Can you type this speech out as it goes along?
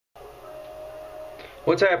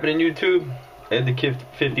What's happening, YouTube? Ed the Kid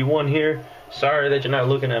 51 here. Sorry that you're not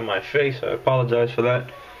looking at my face. I apologize for that.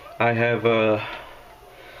 I have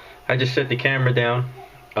I just set the camera down,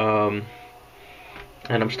 and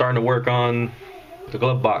I'm starting to work on the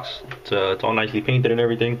glove box. It's all nicely painted and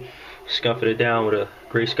everything. Scuffing it down with a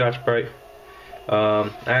gray Scotch-Brite. I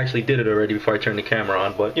actually did it already before I turned the camera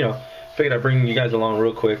on, but you know, figured I'd bring you guys along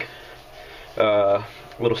real quick. A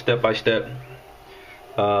little step by step.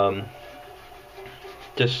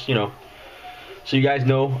 Just, you know, so you guys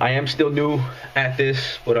know I am still new at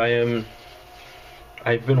this, but I've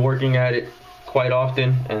been working at it quite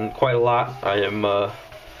often and quite a lot. I am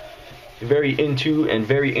very into and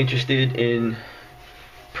very interested in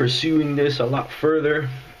pursuing this a lot further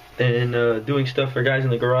than doing stuff for guys in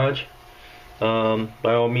the garage.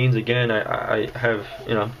 By all means, again, I have,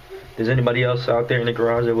 you know, if there's anybody else out there in the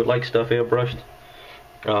garage that would like stuff airbrushed,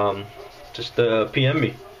 just PM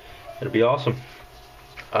me. It'd be awesome.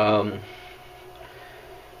 You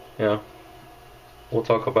know, we'll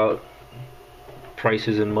talk about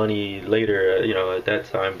prices and money later, you know, at that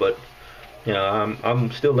time, but you know, I'm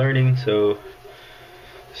still learning, so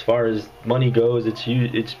as far as money goes,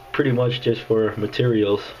 it's pretty much just for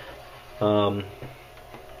materials.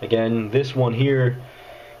 Again, this one here,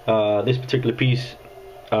 this particular piece,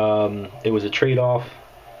 it was a trade-off.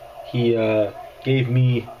 He gave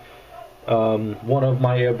me one of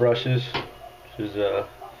my airbrushes, which is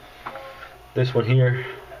this one here.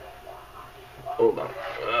 Hold on.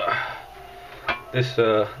 This is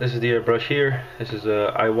the airbrush here. This is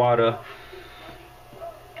a Iwata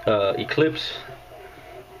Eclipse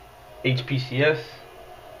HPCS.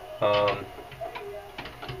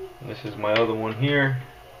 This is my other one here.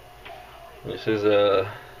 This is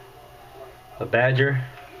a Badger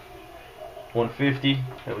 150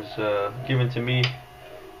 that was given to me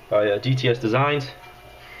by GTS Designs.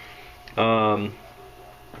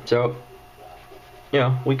 So, you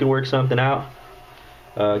know, we could work something out.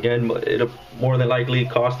 Again, it'll more than likely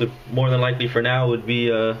cost of more than likely for now would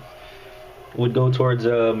be would go towards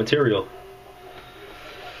material.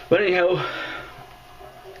 But anyhow,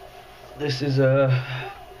 this is the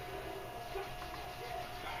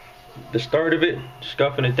start of it.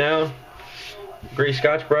 Scuffing it down. Gray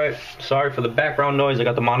Scotch-Brite. Sorry for the background noise. I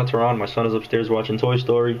got the monitor on. My son is upstairs watching Toy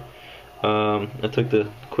Story. I took the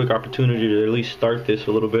quick opportunity to at least start this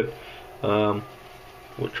a little bit.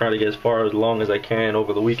 We'll try to get as far along as I can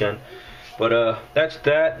over the weekend. But that's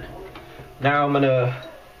that. Now I'm gonna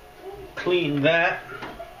clean that.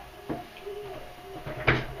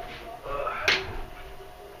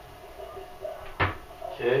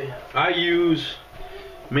 Okay.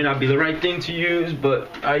 May not be the right thing to use, but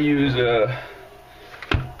I use a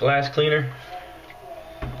glass cleaner.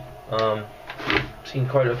 Seen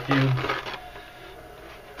quite a few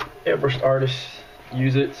airbrushed artists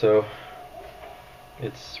use it, so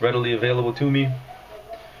it's readily available to me.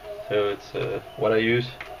 So it's what I use.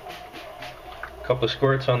 A couple of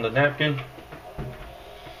squirts on the napkin.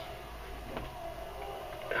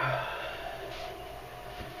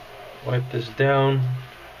 Wipe this down.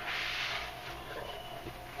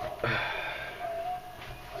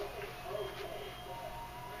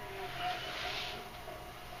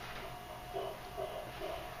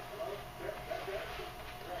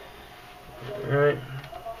 Alright,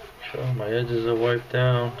 sure my edges are wiped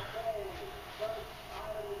down.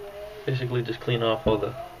 Basically just clean off all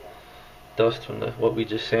the dust from what we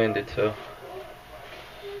just sanded, so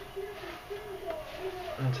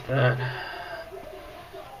that's that.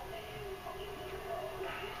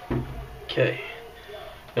 Okay,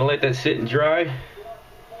 gonna let that sit and dry.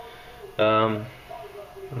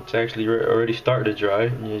 It's actually already started to dry.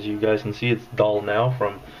 As you guys can see, it's dull now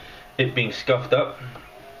from it being scuffed up.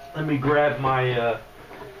 Let me grab my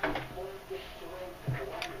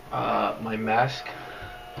my mask.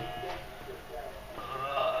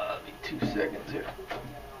 Be 2 seconds here.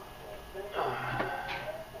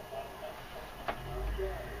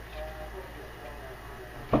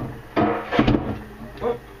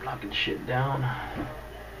 Oh, knocking shit down.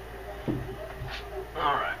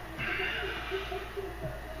 All right.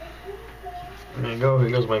 There you go. Here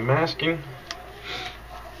goes my masking.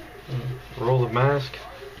 Roll the mask.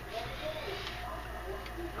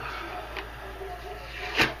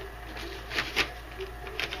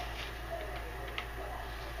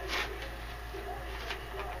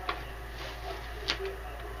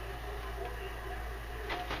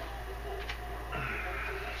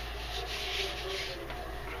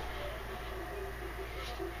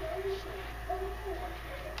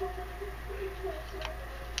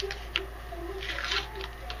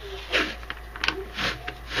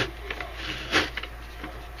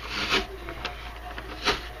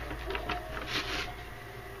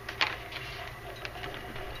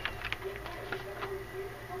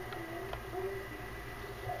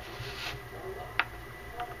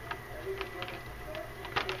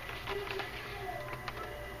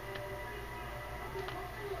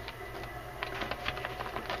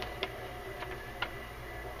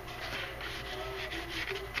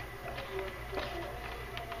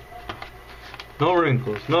 No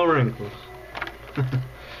wrinkles, no wrinkles.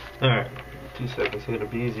 Alright, 2 seconds. It'll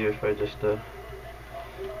be easier if I just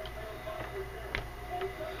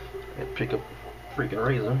pick up a freaking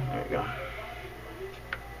razor. There you go.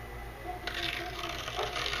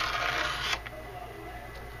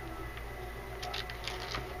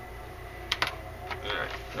 Alright,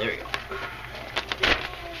 there we go.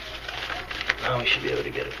 Now we should be able to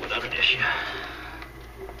get it without an issue.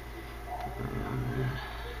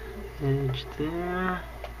 Edge there.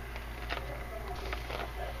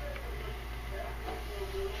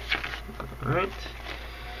 Alright.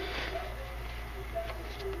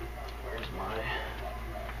 Where's my...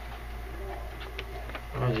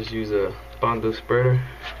 I just use a Bondo spreader.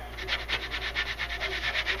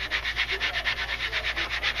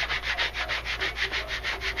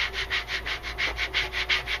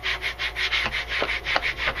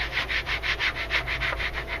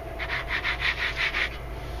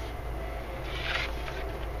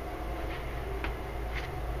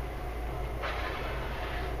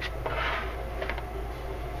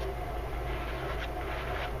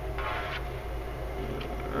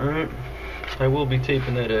 Alright, I will be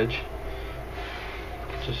taping that edge.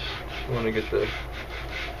 Just want to get the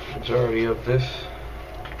majority of this.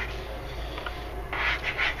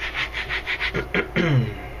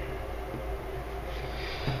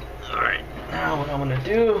 Alright, now what I'm going to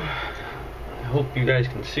do, I hope you guys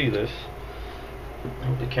can see this. I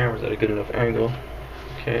hope the camera's at a good enough angle.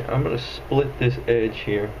 Okay, I'm going to split this edge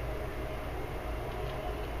here.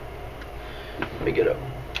 Let me get a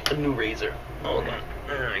new razor. Hold on.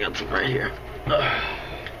 I got some right here.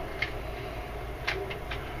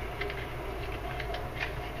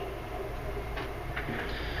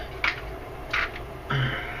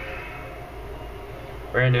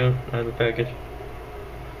 Brand new, out of the package.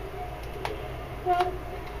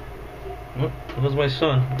 Well, that was my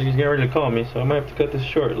son. He's getting ready to call me, so I might have to cut this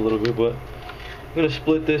short a little bit, but I'm going to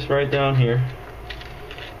split this right down here.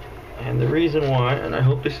 And the reason why, and I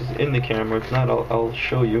hope this is in the camera, if not I'll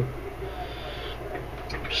show you.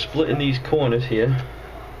 Splitting these corners here.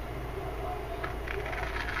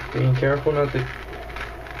 Being careful not to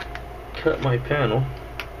cut my panel.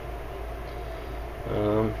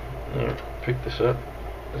 Yeah, pick this up.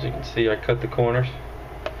 As you can see, I cut the corners,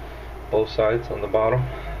 both sides on the bottom.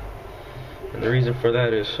 And the reason for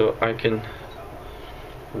that is so I can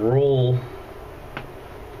roll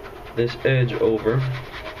this edge over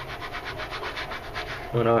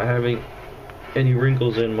without having any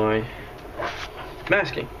wrinkles in my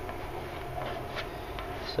masking.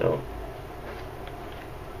 So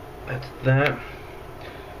that's that.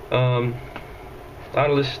 A lot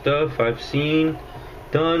of this stuff I've seen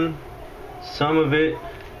done. Some of it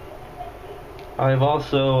I've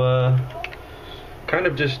also kind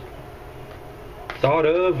of just thought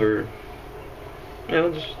of, or you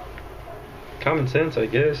know, just common sense, I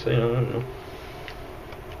guess. You know, I don't know.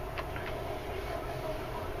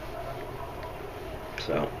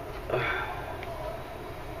 So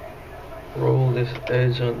roll this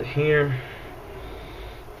edge onto here.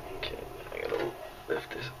 Okay, I gotta lift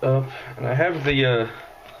this up, and I have the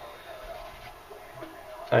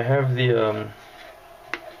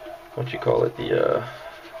what you call it, the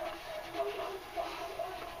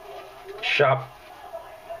shop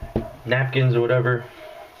napkins or whatever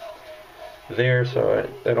there, so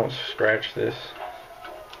I don't scratch this.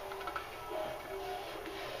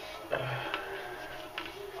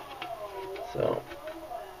 So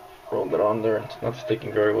roll it on there. It's not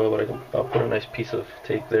sticking very well, but I'll put a nice piece of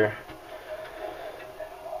tape there.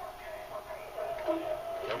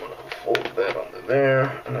 I'm gonna fold that onto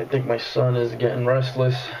there, and I think my son is getting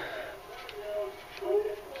restless.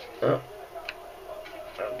 I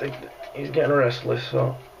think he's getting restless,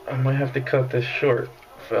 so I might have to cut this short,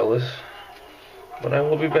 fellas. But I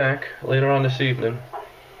will be back later on this evening.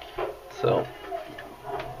 So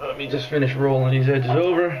let me just finish rolling these edges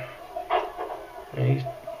over. And he's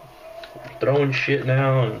throwing shit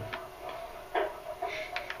now, and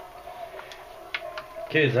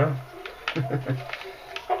kids, huh?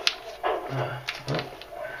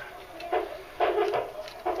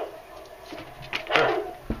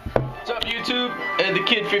 What's up, YouTube? Ed the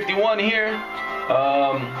Kid 51 here.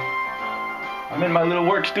 I'm in my little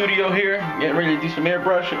work studio here, getting ready to do some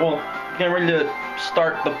airbrushing. Well, getting ready to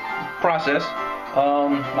start the process.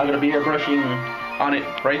 I'm not gonna be airbrushing on it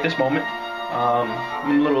right this moment. I'm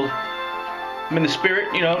in the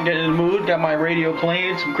spirit, you know, getting in the mood. Got my radio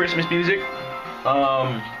playing, some Christmas music.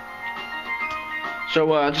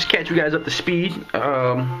 So just catch you guys up to speed.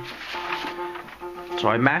 So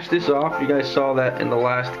I matched this off. You guys saw that in the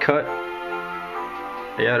last cut.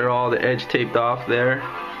 I had all the edge taped off there.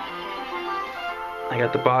 I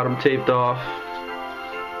got the bottom taped off.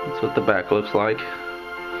 That's what the back looks like.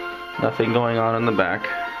 Nothing going on in the back.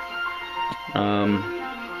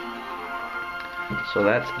 So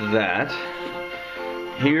that's that.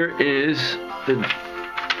 Here is the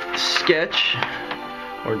sketch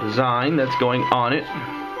or design that's going on it.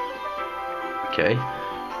 Okay,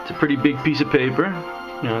 it's a pretty big piece of paper.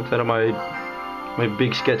 You know, it's out of my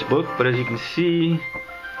big sketchbook. But as you can see,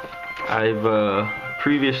 I've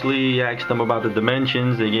previously asked them about the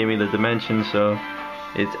dimensions. They gave me the dimensions, so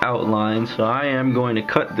it's outlined. So I am going to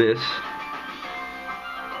cut this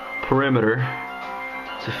perimeter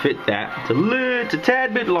to fit that. It's a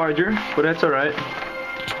tad bit larger, but that's alright.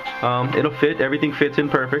 It'll fit. Everything fits in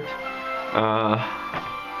perfect.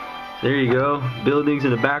 There you go. Buildings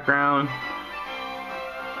in the background.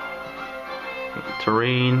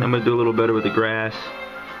 Terrain. I'm gonna do a little better with the grass.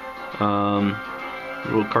 A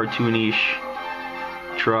little cartoonish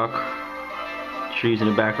truck. Trees in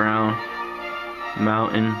the background.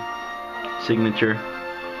 Mountain. Signature.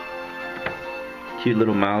 Cute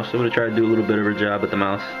little mouse. I'm gonna try to do a little bit of a job with the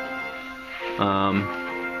mouse.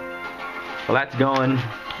 Well, that's going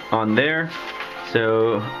on there.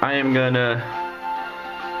 So I am gonna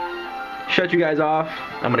shut you guys off.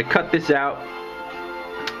 I'm gonna cut this out,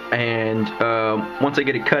 and once I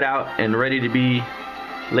get it cut out and ready to be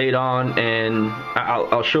laid on, and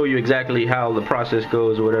I'll show you exactly how the process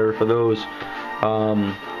goes or whatever for those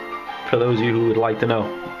of you who would like to know.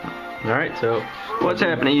 Alright, so what's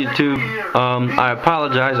happening, YouTube? I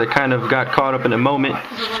apologize, I kind of got caught up in a moment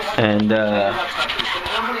and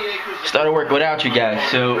started work without you guys.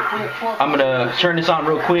 So I'm gonna turn this on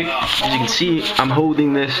real quick. As you can see, I'm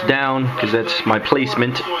holding this down because that's my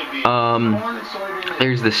placement.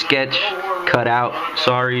 There's the sketch cut out.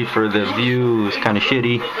 Sorry for the view, it's kind of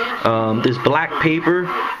shitty. This black paper,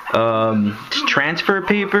 it's transfer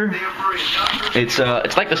paper. It's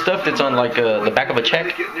like the stuff that's on like the back of a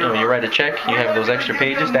check. You know, you write a check, you have those extra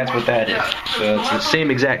pages. That's what that is. So it's the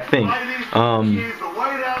same exact thing.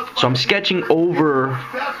 So I'm sketching over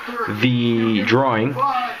the drawing,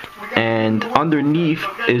 and underneath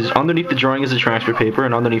the drawing is the transfer paper,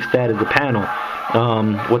 and underneath that is the panel.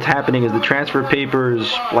 What's happening is the transfer paper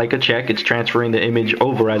is like a check. It's transferring the image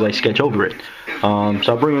over as I sketch over it. So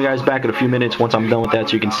I'll bring you guys back in a few minutes once I'm done with that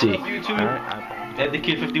so you can see. Alright, Ed the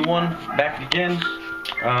Kid 51 back again.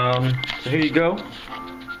 So here you go.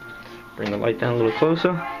 Bring the light down a little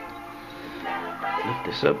closer. Lift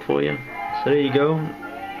this up for you. So there you go.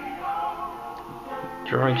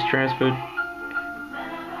 Drawings transferred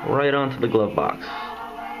right onto the glove box.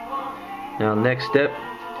 Now next step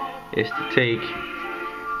is to take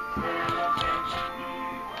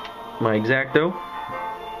my X-Acto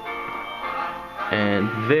and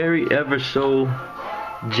very ever so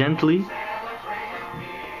gently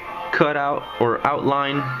cut out or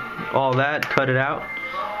outline all that, cut it out,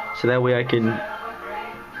 so that way I can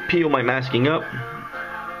peel my masking up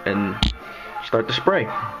and start the spray.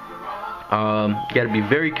 You gotta be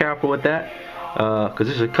very careful with that, because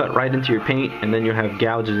this is cut right into your paint, and then you'll have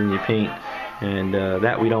gouges in your paint, and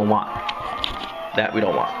that we don't want. That we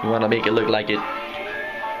don't want. We want to make it look like it's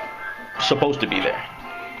supposed to be there.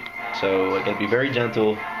 So you gotta be very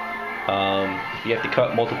gentle. You have to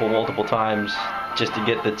cut multiple times just to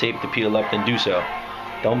get the tape to peel up, and do so.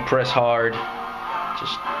 Don't press hard,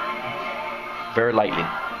 just very lightly.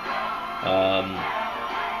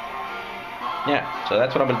 Yeah, so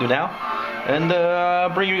that's what I'm gonna do now, and I'll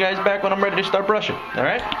bring you guys back when I'm ready to start brushing. All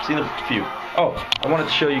right, see the view. Oh, I wanted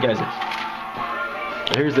to show you guys this.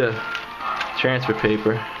 So here's the transfer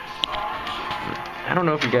paper. I don't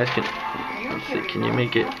know if you guys can. Let's see, can you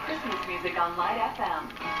make it?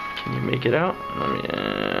 Can you make it out? Let me.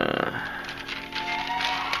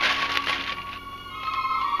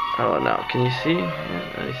 Oh no, can you see?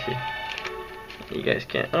 Let me see. You guys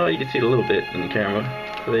can't. Oh, you can see it a little bit in the camera.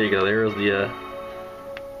 So there you go. There's the.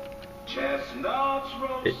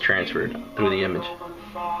 It transferred through the image,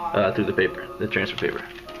 through the paper, the transfer paper.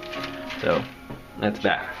 So that's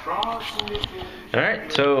that. All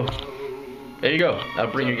right, so there you go.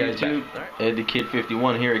 I'll bring you guys to Ed the Kid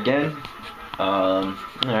 51 here again. All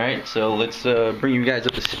right, so let's bring you guys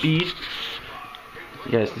up to speed.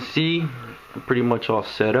 You guys can see I'm pretty much all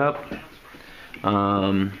set up.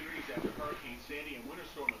 There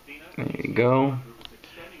you go.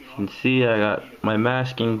 You can see I got my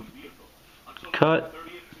masking cut.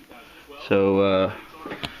 So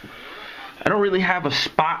I don't really have a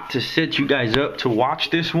spot to set you guys up to watch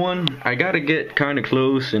this one. I gotta get kind of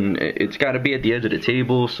close, and it's gotta be at the edge of the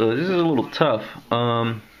table, so this is a little tough.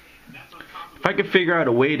 If I could figure out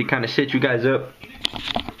a way to kind of set you guys up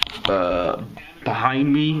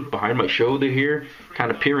behind me, behind my shoulder here, kind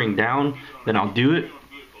of peering down, then I'll do it.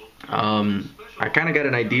 I kind of got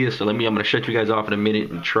an idea, so I'm gonna shut you guys off in a minute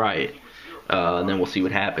and try it, and then we'll see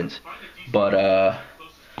what happens. But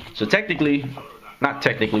so technically, not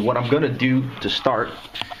technically, what I'm gonna do to start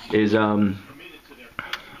is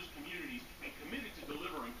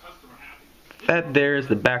that there's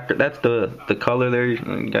the back. That's the color there.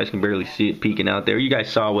 You guys can barely see it peeking out there. You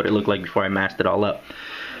guys saw what it looked like before I masked it all up.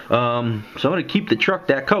 So I'm gonna keep the truck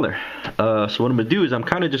that color. So what I'm gonna do is I'm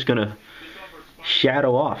kind of just gonna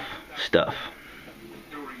shadow off stuff,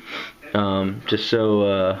 just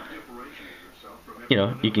so you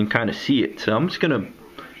know, you can kind of see it. So I'm just gonna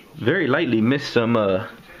very lightly mist some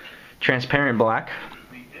transparent black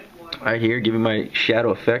right here, giving my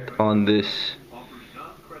shadow effect on this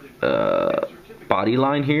body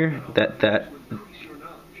line here. That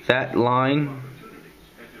line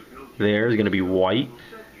there is gonna be white.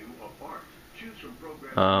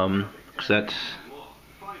 So that's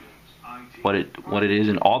what it is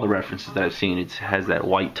in all the references that I've seen. It has that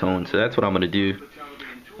white tone, so that's what I'm gonna do.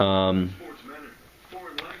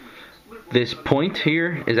 This point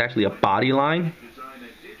here is actually a body line,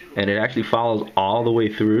 and it actually follows all the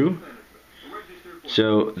way through.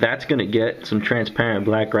 So that's gonna get some transparent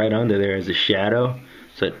black right under there as a shadow,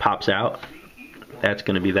 so it pops out. That's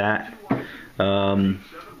gonna be that.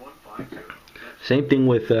 Same thing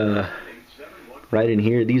with right in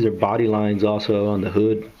here. These are body lines also on the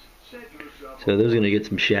hood, so those are gonna get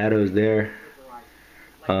some shadows there.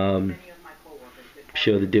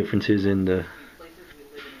 Show the differences in the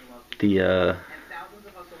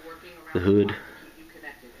hood.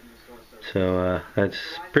 So that's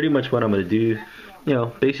pretty much what I'm gonna do. You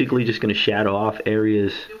know, basically just gonna shadow off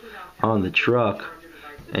areas on the truck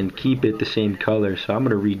and keep it the same color. So I'm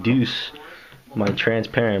gonna reduce my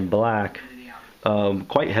transparent black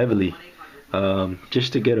quite heavily,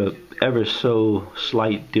 just to get a ever so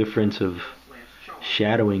slight difference of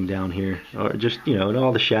shadowing down here, or just, you know, in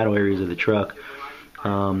all the shadow areas of the truck.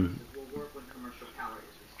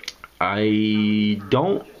 I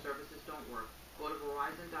don't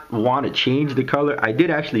want to change the color. I did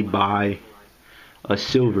actually buy a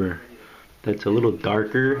silver that's a little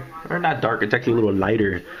darker, or not darker, it's actually a little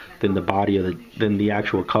lighter than the body of the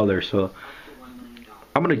actual color. So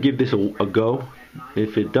I'm gonna give this a go.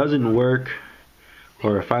 If it doesn't work,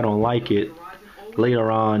 or if I don't like it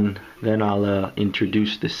later on, then I'll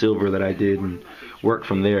introduce the silver that I did and work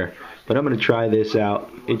from there. But I'm gonna try this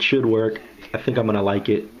out. It should work. I think I'm gonna like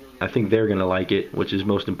it. I think they're gonna like it, which is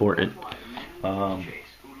most important.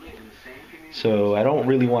 So I don't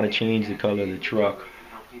really want to change the color of the truck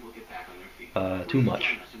too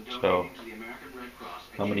much. So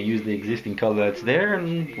I'm gonna use the existing color that's there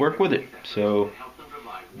and work with it. So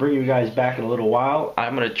bring you guys back in a little while.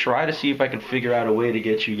 I'm gonna try to see if I can figure out a way to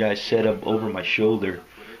get you guys set up over my shoulder.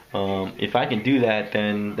 If I can do that,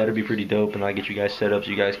 then that'll be pretty dope, and I'll get you guys set up so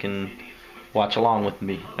you guys can watch along with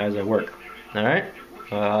me as I work. Alright?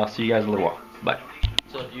 I'll see you guys in a little while. Bye.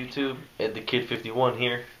 What's up, YouTube? Ed the Kid 51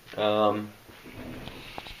 here.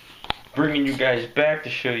 Bringing you guys back to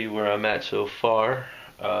show you where I'm at so far.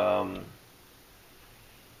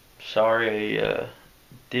 Sorry I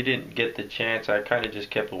didn't get the chance. I kind of just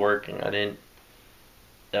kept working. I didn't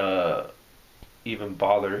even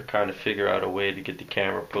bother to kind of figure out a way to get the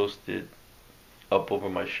camera posted up over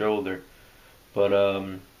my shoulder. But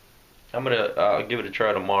I'll give it a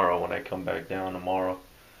try tomorrow when I come back down tomorrow.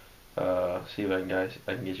 See if I can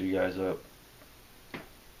get you guys up,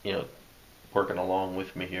 you know, working along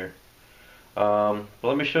with me here. But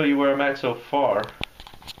let me show you where I'm at so far.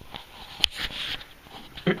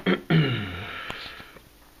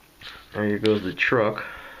 There goes the truck.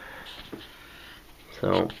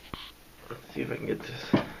 So let's see if I can get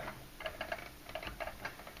this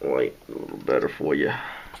light a little better for you.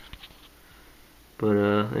 But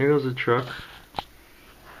there goes the truck.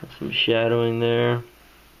 Some shadowing there.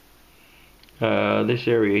 This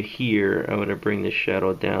area here, I'm gonna bring the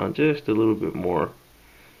shadow down just a little bit more.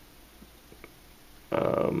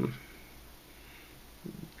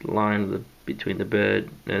 Line between the bed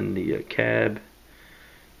and the cab.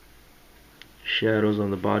 Shadows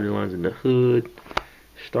on the body lines in the hood.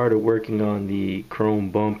 Started working on the chrome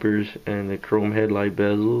bumpers and the chrome headlight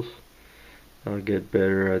bezels. I'll get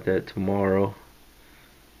better at that tomorrow.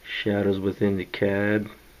 Shadows within the cab.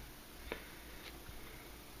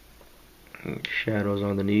 Shadows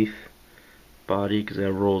underneath body because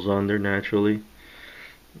that rolls under naturally.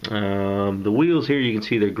 The wheels here, you can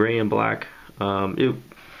see they're gray and black.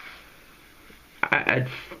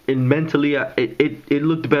 Mentally, it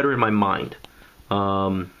looked better in my mind.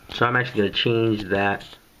 So I'm actually going to change that.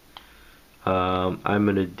 I'm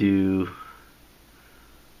going to do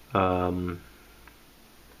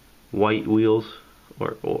white wheels,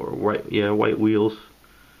 or white wheels,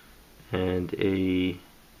 and a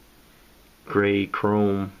gray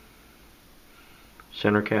chrome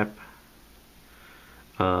center cap.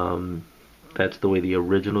 That's the way the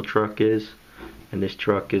original truck is, and this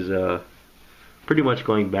truck is pretty much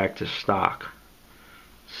going back to stock.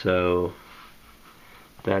 So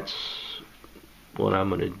that's what I'm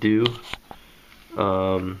gonna do.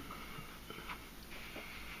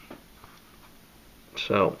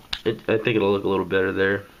 So I think it'll look a little better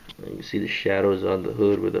there. You can see the shadows on the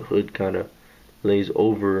hood, where the hood kind of lays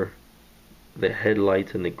over the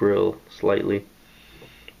headlights and the grill slightly.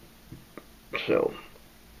 So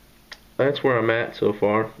that's where I'm at so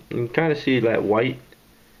far. You can kind of see that white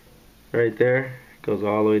right there. It goes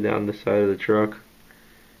all the way down the side of the truck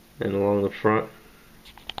and along the front.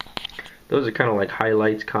 Those are kind of like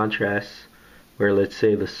highlights, contrasts, where let's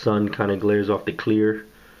say the sun kind of glares off the clear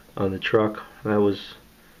on the truck.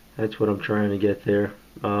 That's what I'm trying to get there.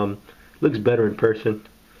 Looks better in person.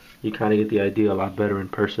 You kind of get the idea a lot better in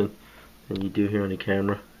person than you do here on the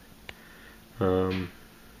camera.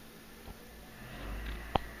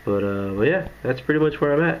 But yeah, that's pretty much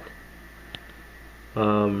where I'm at.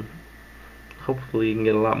 Hopefully you can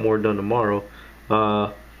get a lot more done tomorrow.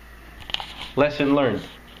 Lesson learned.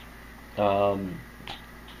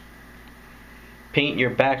 Paint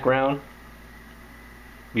your background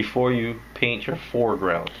before you paint your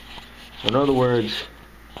foreground. So in other words,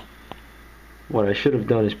 what I should have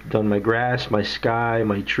done is done my grass, my sky,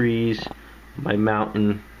 my trees, my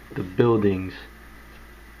mountain, the buildings,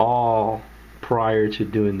 all prior to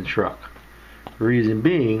doing the truck. The reason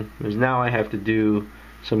being is now I have to do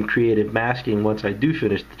some creative masking once I do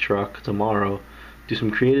finish the truck tomorrow. Do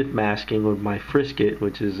some creative masking with my frisket,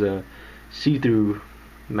 which is a see-through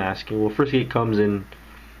masking. Well, frisket comes in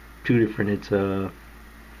two different, it's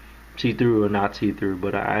see-through or not see-through,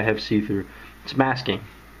 but I have see-through. It's masking.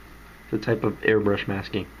 It's a type of airbrush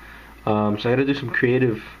masking. So I gotta do some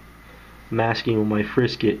creative masking with my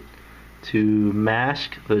frisket to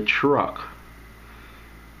mask the truck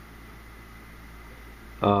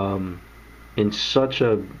in such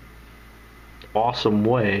a awesome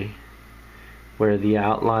way where the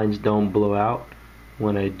outlines don't blow out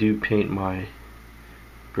when I do paint my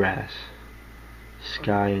grass,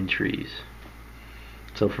 sky, and trees.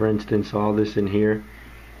 So for instance, all this in here,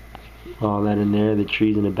 all that in there, the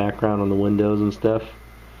trees in the background on the windows and stuff,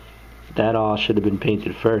 that all should have been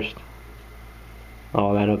painted first.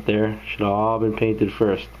 All that up there should have all been painted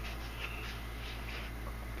first.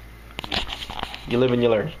 You live and you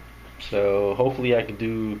learn. So hopefully I can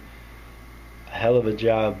do a hell of a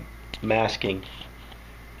job masking,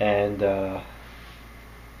 and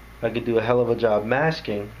if I could do a hell of a job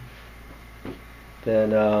masking,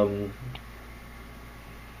 then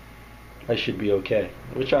I should be okay.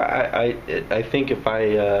 Which I think if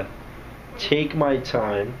I take my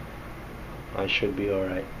time, I should be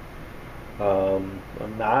alright.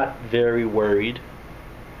 I'm not very worried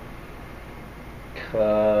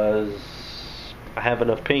because I have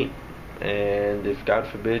enough paint, and if God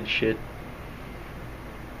forbid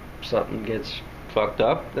something gets fucked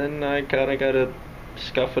up, then I kinda gotta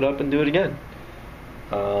scuff it up and do it again.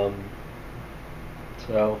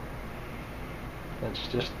 So that's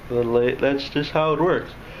just how it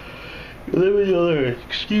works. You live and you learn.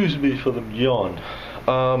 Excuse me for the yawn.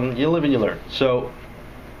 You live and you learn. So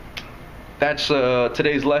that's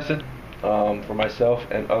today's lesson for myself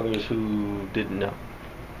and others who didn't know.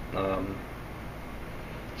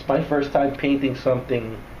 It's my first time painting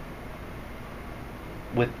something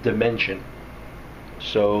with dimension.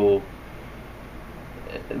 So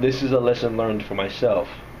this is a lesson learned for myself.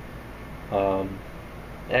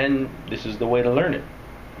 And this is the way to learn it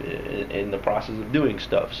in the process of doing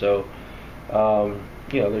stuff. So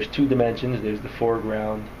there's two dimensions. There's the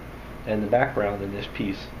foreground and the background in this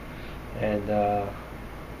piece, and the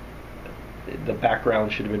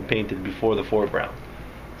background should have been painted before the foreground.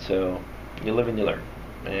 So you live and you learn.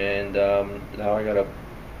 And now I gotta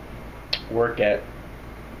work at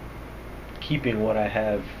keeping what I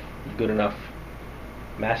have good enough,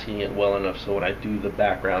 masking it well enough, so when I do the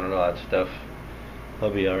background and all that stuff, I'll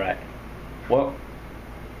be alright. Well,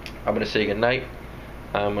 I'm gonna say goodnight.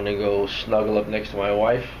 I'm gonna go snuggle up next to my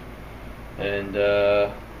wife, and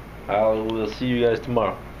we'll see you guys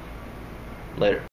tomorrow. Later.